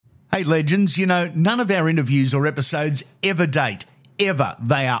Hey, legends, you know, none of our interviews or episodes ever date. Ever.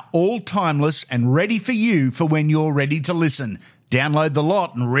 They are all timeless and ready for you for when you're ready to listen. Download the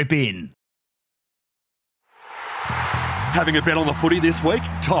lot and rip in. Having a bet on the footy this week?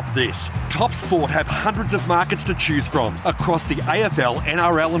 Top this. Top Sport have hundreds of markets to choose from across the AFL,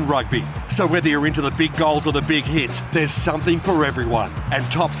 NRL and rugby. So whether you're into the big goals or the big hits, there's something for everyone. And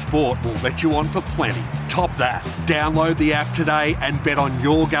Top Sport will let you on for plenty. Top that. Download the app today and bet on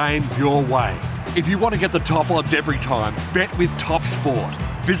your game your way. If you want to get the top odds every time, bet with Top Sport.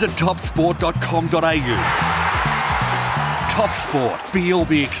 Visit topsport.com.au. Top Sport. Feel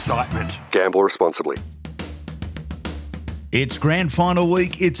the excitement. Gamble responsibly. It's grand final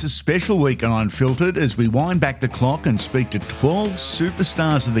week. It's a special week on Unfiltered as we wind back the clock and speak to 12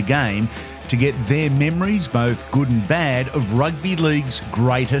 superstars of the game to get their memories, both good and bad, of rugby league's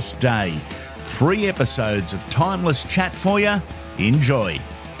greatest day. 3 episodes of timeless chat for you. Enjoy.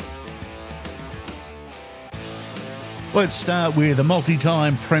 Let's start with a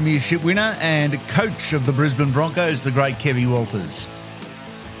multi-time premiership winner and coach of the Brisbane Broncos, the great Kevy Walters.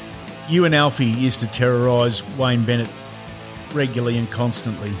 You and Alfie used to terrorise Wayne Bennett regularly and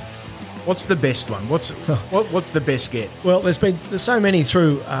constantly. What's the best one? What's the best get? Well, there's so many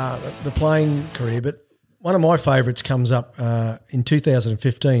through the playing career, but one of my favourites comes up in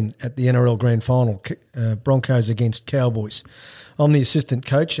 2015 at the NRL Grand Final, Broncos against Cowboys. I'm the assistant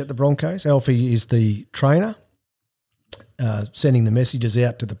coach at the Broncos. Alfie is the trainer, sending the messages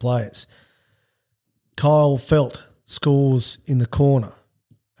out to the players. Kyle Felt scores in the corner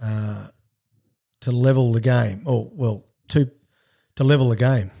to level the game. To level the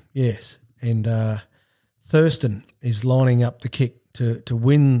game, yes. And Thurston is lining up the kick to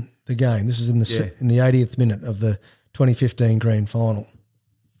win the game. This is in the 80th minute of the 2015 Grand Final.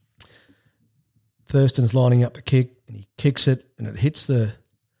 Thurston's lining up the kick and he kicks it and it hits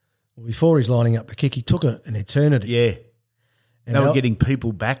before he's lining up the kick, he took an eternity. Yeah. And they were getting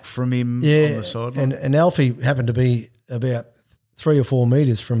people back from him on the sideline. And Alfie happened to be about 3 or 4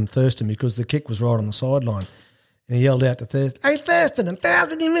 metres from Thurston because the kick was right on the sideline. And he yelled out to Thurston, "Hey, Thurston,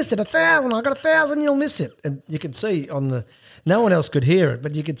 1,000 you miss it, 1,000, I got 1,000 you'll miss it." And you could see no one else could hear it,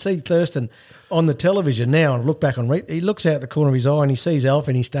 but you could see Thurston on the television now and look back he looks out the corner of his eye and he sees Alf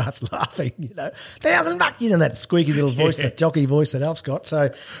and he starts laughing, $1,000, that squeaky little voice, that jockey voice that Alf's got. So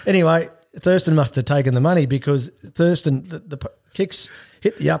anyway, Thurston must have taken the money because Thurston, the kicks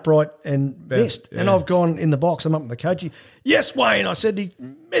hit the upright and missed. Yeah. And I've gone in the box, I'm up with the coach. "Yes, Wayne." I said, "He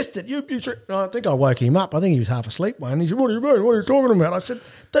missed it." I think I woke him up. I think he was half asleep, Wayne. He said, "What do you mean? What are you talking about?" I said,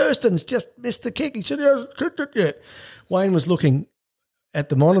 "Thurston's just missed the kick." He said, "He hasn't kicked it yet." Wayne was looking at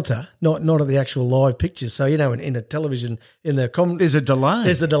the monitor, not at the actual live pictures. So, in a television, there's a delay.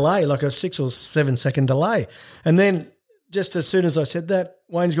 There's a delay, like a 6 or 7 second delay. And then just as soon as I said that,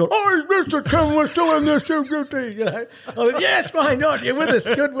 Wayne's gone, "Oh, he's missed it, Kevin, we're still in this, I said, "Yes, Wayne, you're with us.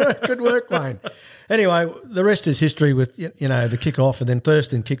 Good work, Wayne." Anyway, the rest is history with, the kick-off, and then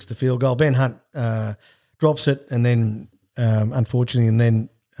Thurston kicks the field goal. Ben Hunt drops it, and then, unfortunately,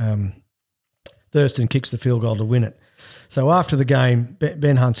 Thurston kicks the field goal to win it. So after the game,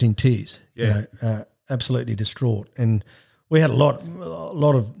 Ben Hunt's in tears, absolutely distraught. And we had a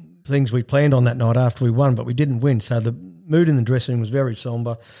lot of things we planned on that night after we won, but we didn't win. So the mood in the dressing room was very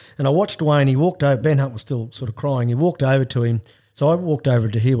sombre. And I watched Wayne. He walked over. Ben Hunt was still sort of crying. He walked over to him. So I walked over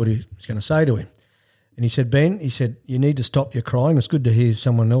to hear what he was going to say to him. And he said, "Ben," he said, "you need to stop your crying. It's good to hear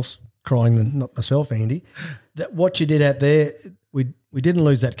someone else crying than not myself, Andy. That what you did out there, we didn't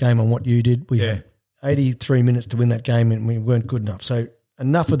lose that game on what you did. We had 83 minutes to win that game and we weren't good enough. So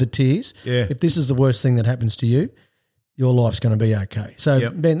enough of the tears. Yeah. If this is the worst thing that happens to you, your life's going to be okay." So,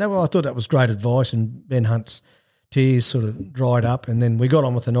 Ben, I thought that was great advice, and Ben Hunt's tears sort of dried up, and then we got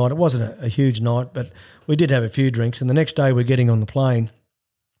on with the night. It wasn't a huge night, but we did have a few drinks, and the next day we're getting on the plane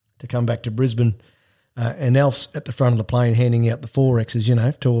to come back to Brisbane, and Alf's at the front of the plane handing out the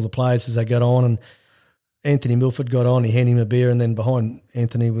 4Xs, to all the players as they got on, and Anthony Milford got on, he handed him a beer, and then behind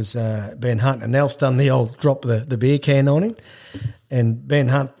Anthony was Ben Hunt, and Alf's done the old drop the beer can on him, and Ben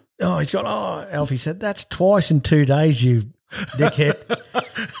Hunt, Alfie said, "That's twice in 2 days, you dickhead."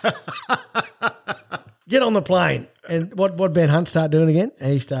 Get on the plane. And what Ben Hunt started doing again?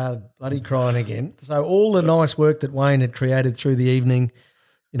 He started bloody crying again. So all the nice work that Wayne had created through the evening,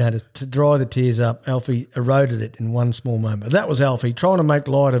 to dry the tears up, Alfie eroded it in one small moment. That was Alfie trying to make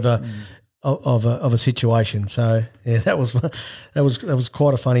light of a situation. So yeah, that was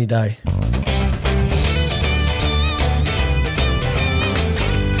quite a funny day.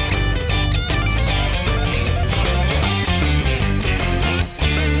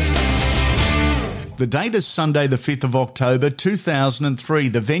 The date is Sunday the 5th of October 2003.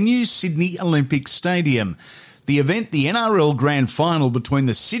 The venue, Sydney Olympic Stadium. The event, the NRL Grand Final between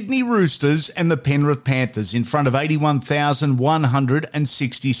the Sydney Roosters and the Penrith Panthers in front of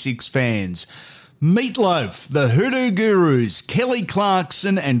 81,166 fans. Meatloaf, the Hoodoo Gurus, Kelly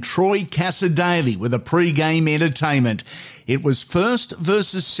Clarkson and Troy Cassadaly were the pre-game entertainment. It was first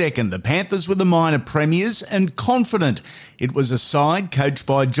versus second. The Panthers were the minor premiers and confident. It was a side coached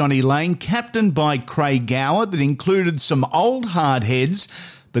by Johnny Lang, captained by Craig Gower, that included some old hardheads,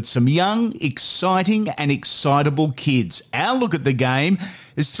 but some young, exciting and excitable kids. Our look at the game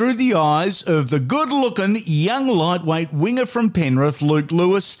is through the eyes of the good-looking young lightweight winger from Penrith, Luke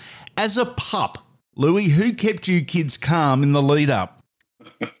Lewis, as a pup. Louis, who kept you kids calm in the lead-up?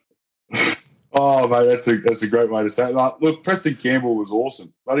 Oh, mate, that's a great way to say it. Look, Preston Campbell was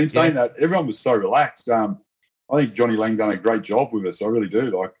awesome. But in saying that, everyone was so relaxed. I think Johnny Lang done a great job with us. I really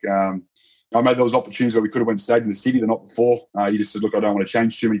do. I made those opportunities where we could have went and stayed in the city the night before. He just said, look, I don't want to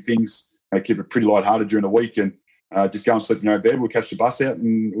change too many things. Keep it pretty lighthearted during the week and just go and sleep in your own bed. We'll catch the bus out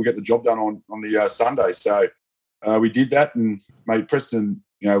and we'll get the job done on the Sunday. So we did that, and mate, Preston,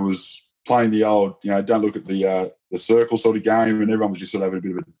 was playing the old, don't look at the circle sort of game, and everyone was just sort of having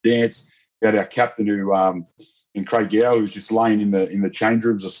a bit of a dance. We had our captain who, in Craig Gower, who was just laying in the change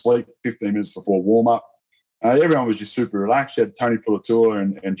rooms asleep 15 minutes before warm up. Everyone was just super relaxed. You had Tony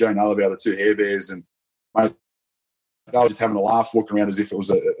Pulatua and Joe Nullarbor, the two hair bears, and mate, they were just having a laugh, walking around as if it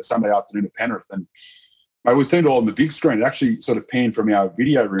was a Sunday afternoon at Penrith. And mate, we seen it all on the big screen. It actually sort of panned from our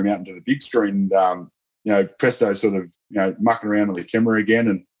video room out into the big screen. And, Presto sort of, mucking around on the camera again.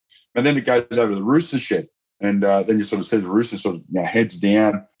 And then it goes over to the Rooster shed. And then you sort of see the Roosters sort of heads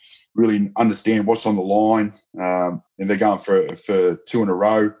down, really understand what's on the line. And they're going for two in a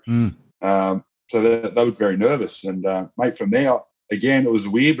row. So they look very nervous. And, mate, from there, again, it was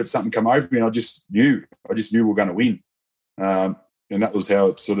weird, but something come over me and I just knew we were going to win. And that was how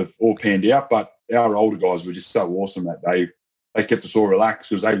it sort of all panned out. But our older guys were just so awesome that day. They kept us all relaxed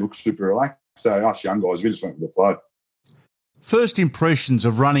because they looked super relaxed. So us young guys, we just went with the flow. First impressions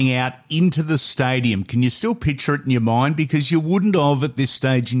of running out into the stadium, can you still picture it in your mind? Because you wouldn't have at this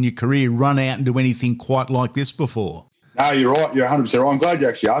stage in your career run out and do anything quite like this before. No, you're right. You're 100% right. I'm glad you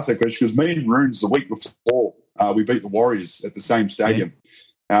actually asked that question because me and Runes, the week before, we beat the Warriors at the same stadium.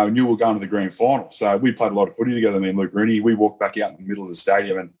 Yeah. We knew we were going to the grand final. So we played a lot of footy together, me and Luke Rooney. We walked back out in the middle of the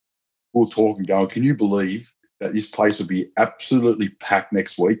stadium and we were talking, going, can you believe that this place will be absolutely packed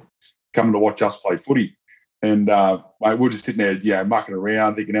next week coming to watch us play footy? And mate, we're just sitting there, mucking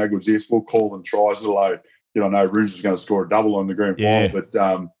around, thinking, how good is this? We'll call them tries. Although, I know Runes was going to score a double on the grand final,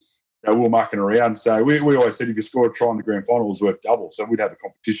 but we were mucking around. So we always said if you score a try in the grand final, it was worth double. So we'd have a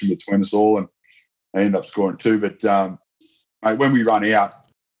competition between us all, and they end up scoring two. But mate, when we run out,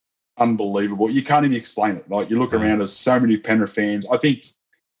 unbelievable. You can't even explain it. Like, you look around, there's so many Penrith fans. I think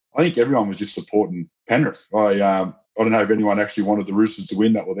everyone was just supporting Penrith. I don't know if anyone actually wanted the Roosters to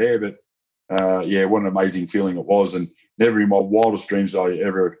win that were there, but what an amazing feeling it was. And never in my wildest dreams did I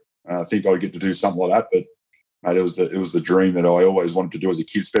ever think I'd get to do something like that. But mate, it was the dream that I always wanted to do as a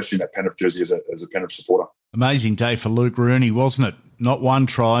kid, especially in that Penrith jersey as a Penrith supporter. Amazing day for Luke Rooney, wasn't it? Not one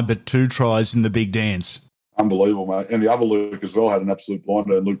try, but two tries in the big dance. Unbelievable, mate. And the other Luke as well had an absolute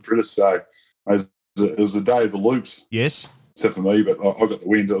blinder, Luke Prittis. So it was the day of the Lukes. Yes. Except for me, but I got the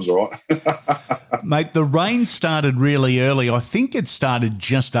wins. That was all right. Mate, the rain started really early. I think it started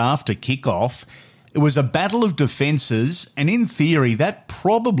just after kickoff. It was a battle of defences, and in theory, that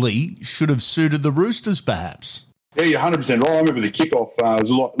probably should have suited the Roosters, perhaps. Yeah, you're 100% right. I remember the kickoff. There was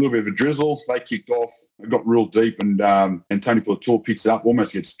a little bit of a drizzle. They kicked off. It got real deep, and Tony Pulatua picks it up,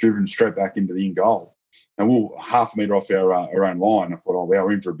 almost gets driven straight back into the in goal. And we were half a metre off our own line. I thought, wow,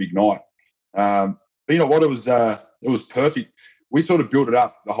 we're in for a big night. But you know what? It was perfect. We sort of built it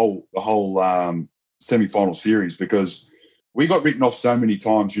up the whole semi-final series because we got written off so many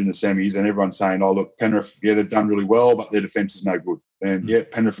times during the semis, and everyone's saying, oh, look, Penrith, they've done really well, but their defence is no good. And,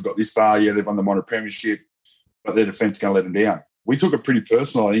 Penrith have got this far. Yeah, they've won the minor premiership, but their defence is going to let them down. We took it pretty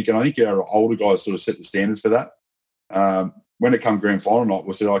personal, I think, and I think our older guys sort of set the standards for that. When it come grand final night,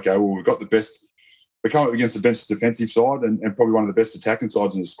 we said, okay, well, we've got the best. We come up against the best defensive side and probably one of the best attacking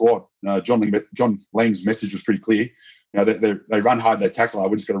sides in the squad. John Lang's message was pretty clear. They run hard, they tackle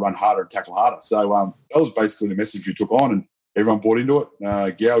hard. We're just going to run harder and tackle harder. So that was basically the message we took on, and everyone bought into it.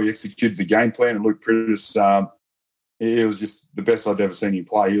 Gowie executed the game plan, and Luke Prittis, it was just the best I'd ever seen him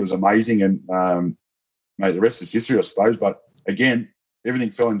play. He was amazing, and mate, the rest is history, I suppose. But again,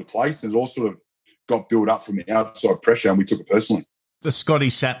 everything fell into place, and it all sort of got built up from the outside pressure, and we took it personally. The Scotty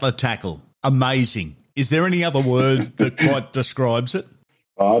Sattler tackle, amazing. Is there any other word that quite describes it?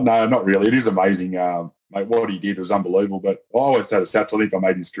 No, not really. It is amazing. Mate, what he did was unbelievable. But I always say to Sats, I think I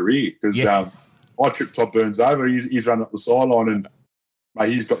made his career because I tripped Todd Burns over. He's running up the sideline and, mate,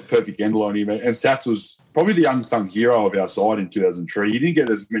 he's got the perfect handle on him. And Sats was probably the unsung hero of our side in 2003. He didn't get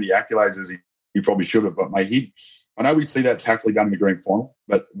as many accolades as he probably should have. But, mate, I know we see that tackle he done in the grand final,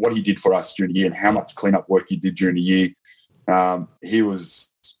 but what he did for us during the year and how much clean-up work he did during the year, he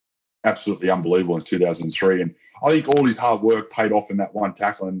was absolutely unbelievable in 2003. And I think all his hard work paid off in that one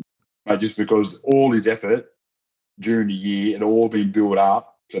tackle. And just because all his effort during the year had all been built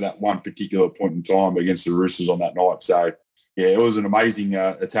up for that one particular point in time against the Roosters on that night. So, yeah, it was an amazing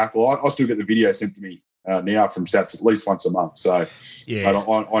tackle. I still get the video sent to me now from Sats at least once a month. So, yeah,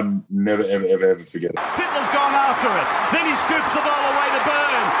 I never, ever forget it. Fittler's gone after it. Then he scoops the ball away to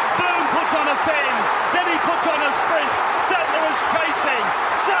Byrne. Byrne puts on a fend. Then he puts on a sprint. Sattler is chasing.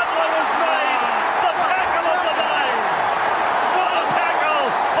 Sattler has made the tackle of the day. What a tackle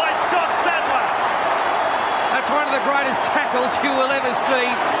by Scott Sattler. That's one of the greatest tackles you will ever see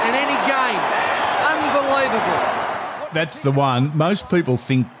in any game. Unbelievable. That's the one. Most people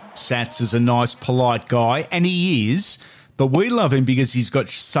think Sats is a nice, polite guy, and he is, but we love him because he's got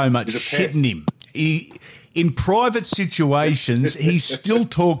so much shit in him. In private situations, he still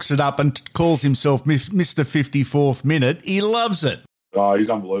talks it up and calls himself Mr. 54th Minute. He loves it. Oh, he's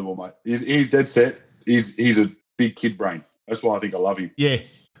unbelievable, mate. He's dead set. He's a big kid brain. That's why I think I love him. Yeah.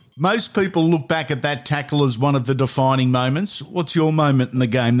 Most people look back at that tackle as one of the defining moments. What's your moment in the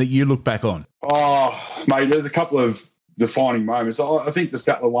game that you look back on? Oh, mate, there's a couple of defining moments. I think the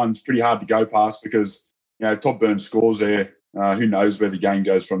Sattler one's pretty hard to go past because, Todd Burns scores there. Who knows where the game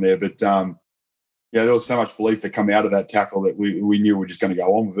goes from there. But, there was so much belief that come out of that tackle that we knew we were just going to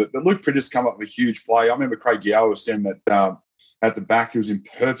go on with it. But Luke Prittis come up with a huge play. I remember Craig Gower was standing at the back. He was in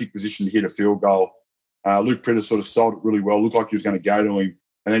perfect position to hit a field goal. Luke Prittis sort of sold it really well. Looked like he was going to go to him.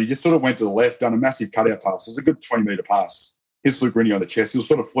 And then he just sort of went to the left, done a massive cutout pass. It was a good 20-metre pass. Hits Luke Rennie on the chest. He was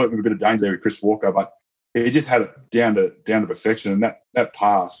sort of flirting with a bit of danger there with Chris Walker, but he just had it down to perfection. And that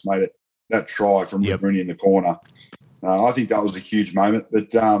pass made it, that try from Luke Rennie in the corner. I think that was a huge moment.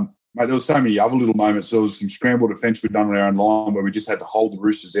 But, mate, there was so many other little moments. There was some scramble defence we'd done on our own line where we just had to hold the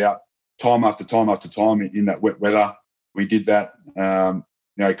Roosters out time after time after time in that wet weather. We did that.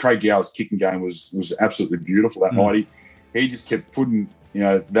 Craig Gower's kicking game was absolutely beautiful that night. He just kept putting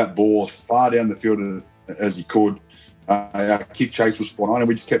that ball as far down the field as he could. Our kick chase was spot on, and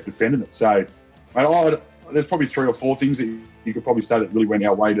we just kept defending it. So, mate, there's probably 3 or 4 things that you could probably say that really went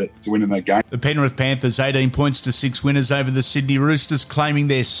our way to win in that game. The Penrith Panthers, 18 points to 6 winners over the Sydney Roosters, claiming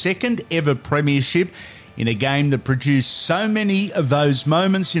their second ever premiership in a game that produced so many of those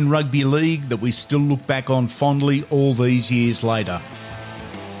moments in rugby league that we still look back on fondly all these years later.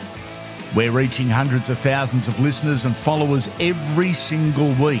 We're reaching hundreds of thousands of listeners and followers every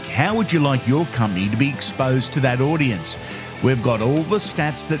single week. How would you like your company to be exposed to that audience? We've got all the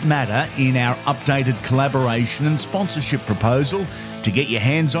stats that matter in our updated collaboration and sponsorship proposal. To get your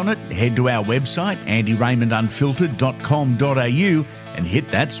hands on it, head to our website, andyraymondunfiltered.com.au, and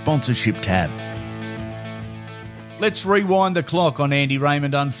hit that sponsorship tab. Let's rewind the clock on Andy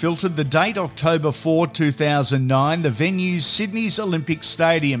Raymond Unfiltered. The date, October 4, 2009. The venue, Sydney's Olympic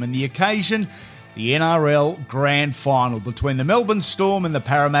Stadium. And the occasion, the NRL Grand Final between the Melbourne Storm and the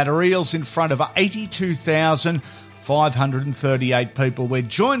Parramatta Eels in front of 82,538 people. We're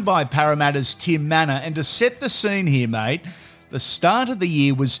joined by Parramatta's Tim Mannah. And to set the scene here, mate, the start of the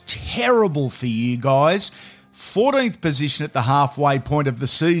year was terrible for you guys. 14th position at the halfway point of the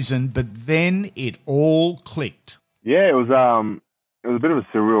season, but then it all clicked. Yeah, it was a bit of a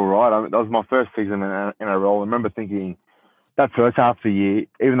surreal ride. That was my first season in NRL. I remember thinking that first half of the year,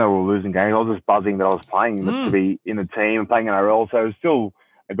 even though we were losing games, I was just buzzing that I was playing to be in the team and playing NRL. So it was still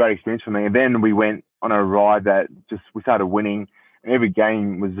a great experience for me. And then we went on a ride that we started winning, and every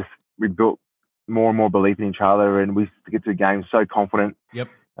game was just, we built more and more belief in each other, and we used to get to the game so confident. Yep.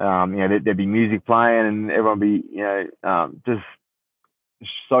 There'd be music playing, and everyone would be, just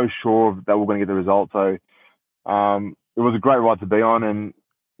so sure that we're going to get the result. So it was a great ride to be on, and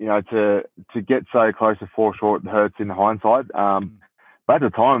to get so close to 4 short hurts in hindsight. But at the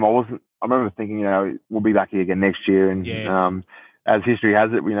time, I remember thinking, we'll be back here again next year, and as history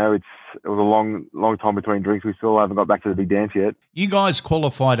has it, it was a long time between drinks. We still haven't got back to the big dance yet. You guys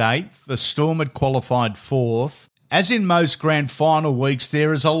qualified 8th. The Storm had qualified 4th. As in most grand final weeks,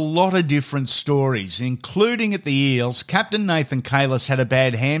 there is a lot of different stories, including at the Eels. Captain Nathan Kalis had a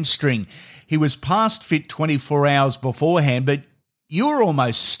bad hamstring. He was past fit 24 hours beforehand, but you were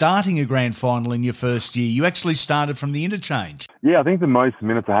almost starting a grand final in your first year. You actually started from the interchange. Yeah, I think the most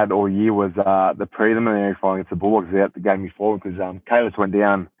minutes I had all year was the preliminary final against the Bulldogs out the game before because Kalis went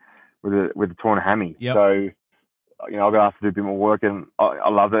down with a torn hammy. Yep. So, I got asked to do a bit more work, and I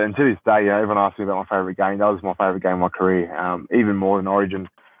loved it. And to this day, everyone asks me about my favourite game. That was my favourite game of my career, even more than Origin.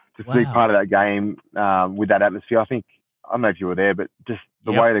 Just to be part of that game with that atmosphere. I don't know if you were there, but just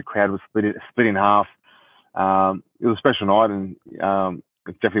the way the crowd was split in half. It was a special night, and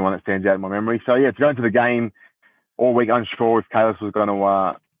it's definitely one that stands out in my memory. So, to go into the game all week unsure if Kalis was going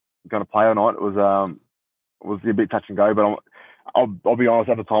to play or not, it was a bit touch and go, but I'll be honest,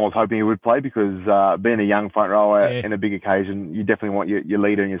 at the time I was hoping he would play because being a young front rower in a big occasion, you definitely want your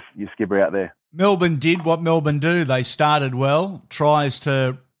leader and your skipper out there. Melbourne did what Melbourne do. They started well, tries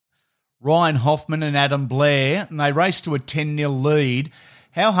to Ryan Hoffman and Adam Blair, and they raced to a 10-0 lead.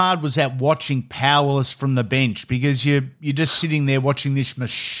 How hard was that watching powerless from the bench? Because you're just sitting there watching this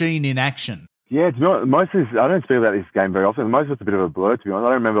machine in action. Yeah, to be honest, most of this, I don't speak about this game very often. Most of it's a bit of a blur, to be honest. I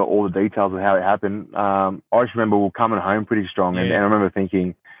don't remember all the details of how it happened. I just remember we were coming home pretty strong, and I remember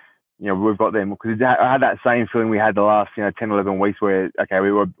thinking, we've got them. Because I had that same feeling we had the last 10, 11 weeks where, okay, we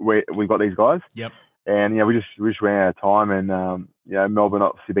got these guys. Yep. And, we just ran out of time. And, Melbourne,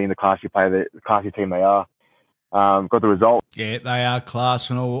 obviously being the classy team they are, got the result. Yeah, they are class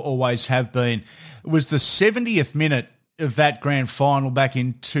and always have been. It was the 70th minute of that grand final back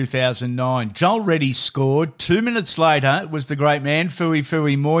in 2009. Joel Reddy scored. 2 minutes later, it was the great man, Fui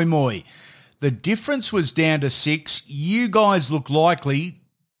Fui Moi Moi. The difference was down to 6. You guys look likely.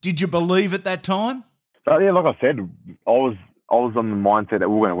 Did you believe at that time? Like I said, I was on the mindset that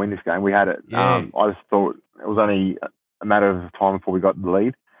we were going to win this game. We had it. Yeah. I just thought it was only a matter of time before we got the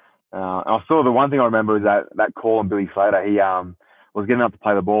lead. I saw the one thing I remember is that call on Billy Slater. He was getting up to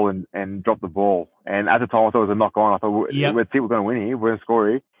play the ball and dropped the ball. And at the time, I thought it was a knock on. I thought, we're going to win here. We're going to score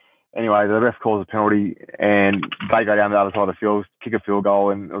here. Anyway, the ref calls a penalty, and they go down the other side of the field, kick a field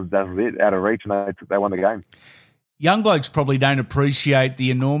goal, and that was it, out of reach, and they won the game. Young blokes probably don't appreciate the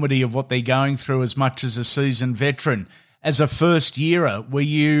enormity of what they're going through as much as a seasoned veteran. As a first-yearer, were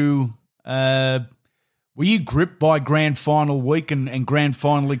you gripped by grand final week and grand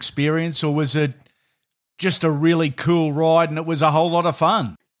final experience, or was it just a really cool ride and it was a whole lot of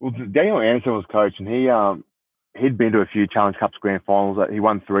fun? Well, Daniel Anderson was coach, and he'd been to a few Challenge Cups grand finals. He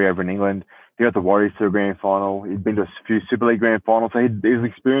won 3 over in England. He got the Warriors to a grand final. He'd been to a few Super League grand finals, so he was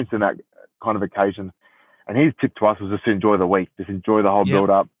experienced in that kind of occasion. And his tip to us was just to enjoy the week, just enjoy the whole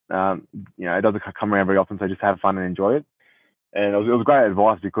build-up. It doesn't come around very often, so just have fun and enjoy it. And it was great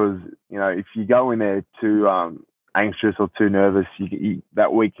advice because, if you go in there too anxious or too nervous,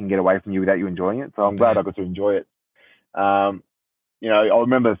 that week can get away from you without you enjoying it. So I'm glad I got to enjoy it. I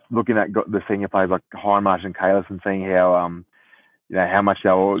remember looking at the senior players like Hindmarsh and Kalis and seeing how, how much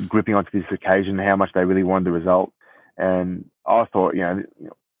they were gripping onto this occasion, how much they really wanted the result. And I thought,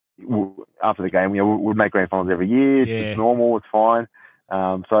 after the game, we'd make grand finals every year. It's normal. It's fine.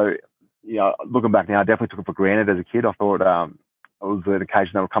 Looking back now, I definitely took it for granted as a kid. I thought it was an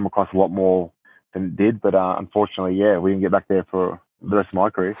occasion that would come across a lot more than it did. But unfortunately, we didn't get back there for the rest of my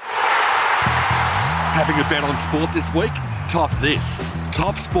career. Having a bet on sport this week? Top this.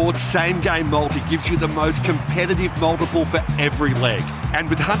 Top Sport's same-game multi gives you the most competitive multiple for every leg. And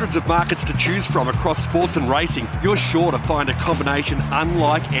with hundreds of markets to choose from across sports and racing, you're sure to find a combination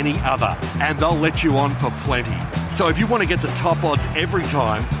unlike any other. And they'll let you on for plenty. So if you want to get the top odds every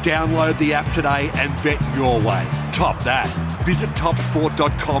time, download the app today and bet your way. Top that. Visit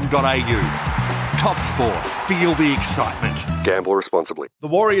topsport.com.au. Top Sport. Feel the excitement. Gamble responsibly. The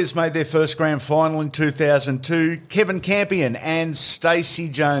Warriors made their first grand final in 2002. Kevin Campion and Stacey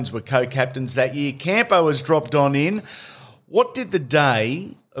Jones were co-captains that year. Campo was dropped on in. What did the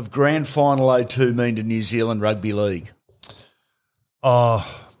day of Grand Final 02 mean to New Zealand Rugby League? Oh,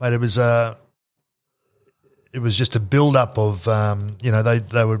 mate, it was just a build-up of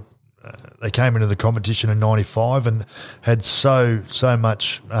they came into the competition in '95 and had so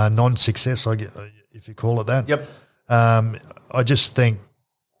much non-success, if you call it that. Yep. I just think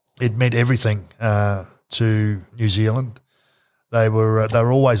it meant everything to New Zealand. They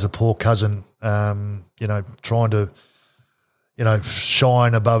were always the poor cousin, trying to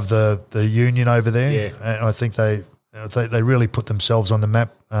shine above the union over there. Yeah. And I think they really put themselves on the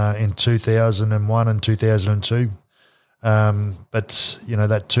map in 2001 and 2002. But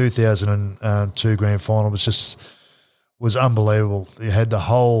that 2002 grand final was unbelievable. You had the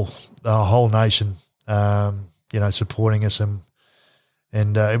whole nation, supporting us, and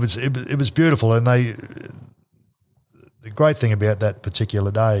it was beautiful. And the great thing about that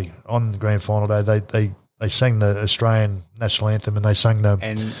particular day, on the grand final day, they they sang the Australian national anthem and they sang the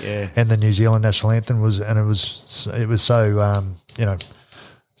and the New Zealand national anthem it was so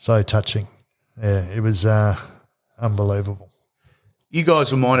so touching. Yeah, it was unbelievable. You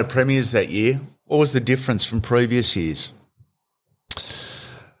guys were minor premiers that year. What was the difference from previous years?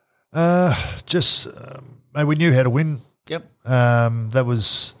 We knew how to win. Yep. That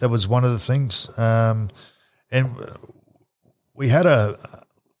was one of the things. And we had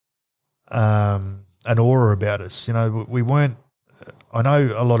an aura about us. You know, we weren't. I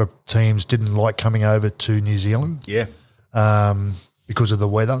know a lot of teams didn't like coming over to New Zealand. Yeah. Because of the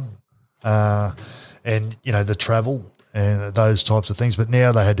weather, and the travel and those types of things. But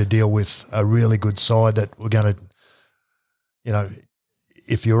now they had to deal with a really good side that were going to,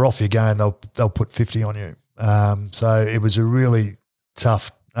 if you're off your game, they'll put 50 on you. So it was a really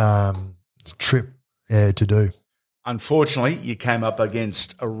tough trip to do. Unfortunately, you came up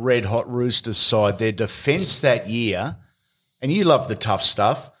against a red-hot Roosters side. Their defence that year, and you love the tough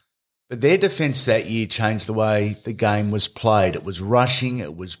stuff, but their defence that year changed the way the game was played. It was rushing,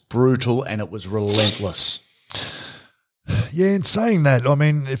 it was brutal, and it was relentless. Yeah, in saying that, I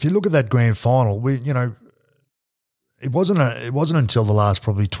mean, if you look at that grand final, it wasn't until the last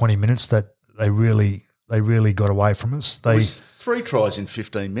probably 20 minutes that they really got away from us. It was 3 tries in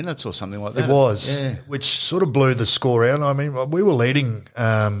 15 minutes or something like that. It was, yeah. Which sort of blew the score out. I mean, we were leading,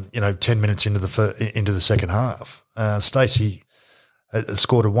 10 minutes into the second half. Stacey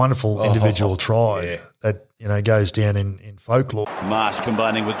scored a wonderful individual try that goes down in folklore. Marsh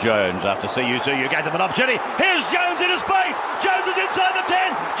combining with Jones after CU gave them an opportunity. Here's Jones into space. Jones is inside the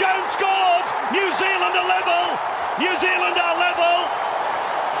 10. Jones scores. New Zealand are level. New Zealand are level.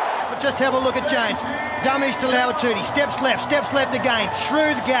 But just have a look at Jones. Dummies to Lauatuti. Steps left again.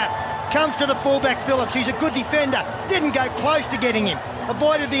 Through the gap. Comes to the fullback Phillips. He's a good defender. Didn't go close to getting him.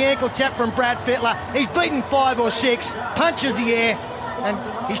 Avoided the ankle tap from Brad Fittler. He's beaten 5 or 6. Punches the air. And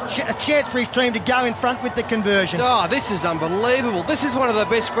he's a chance for his team to go in front with the conversion. Oh, this is unbelievable. This is one of the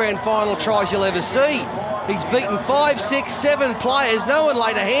best grand final tries you'll ever see. He's beaten 5, 6, 7 players. No one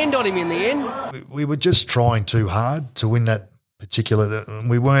laid a hand on him in the end. We were just trying too hard to win that particular.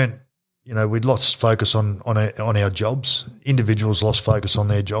 We weren't, we'd lost focus on our jobs. Individuals lost focus on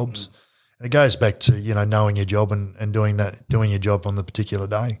their jobs. And it goes back to, knowing your job and doing your job on the particular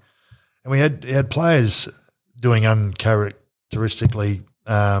day. And we had players doing uncharacteristically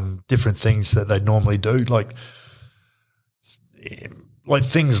different things that they'd normally do, like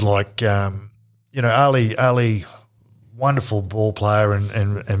things like Ali, wonderful ball player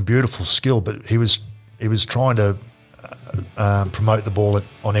and beautiful skill, but he was trying to promote the ball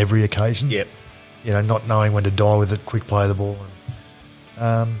on every occasion. Yep. Not knowing when to die with it, quick play the ball,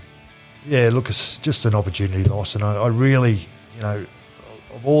 and it's just an opportunity lost. And I really, of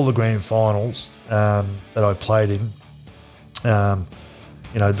all the grand finals that I played in.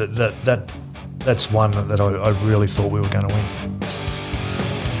 That's one that I really thought we were going to win.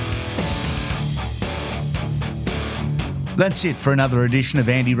 That's it for another edition of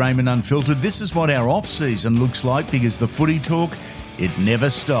Andy Raymond Unfiltered. This is what our off-season looks like because the footy talk, it never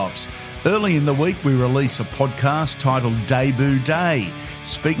stops. Early in the week, we release a podcast titled Debut Day,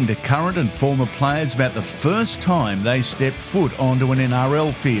 speaking to current and former players about the first time they stepped foot onto an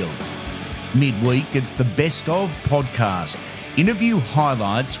NRL field. Midweek, it's the Best Of podcast. Interview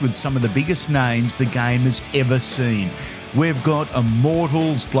highlights with some of the biggest names the game has ever seen. We've got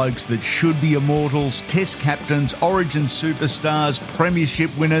immortals, blokes that should be immortals, test captains, origin superstars,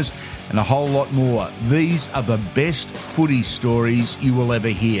 premiership winners, and a whole lot more. These are the best footy stories you will ever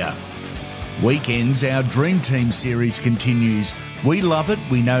hear. Weekends, our Dream Team series continues. We love it,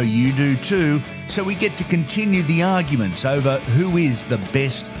 we know you do too, so we get to continue the arguments over who is the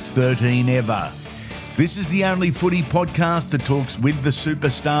best 13 ever. This is the only footy podcast that talks with the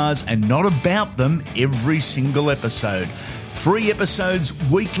superstars and not about them every single episode. 3 episodes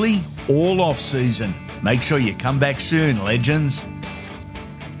weekly, all off season. Make sure you come back soon, legends.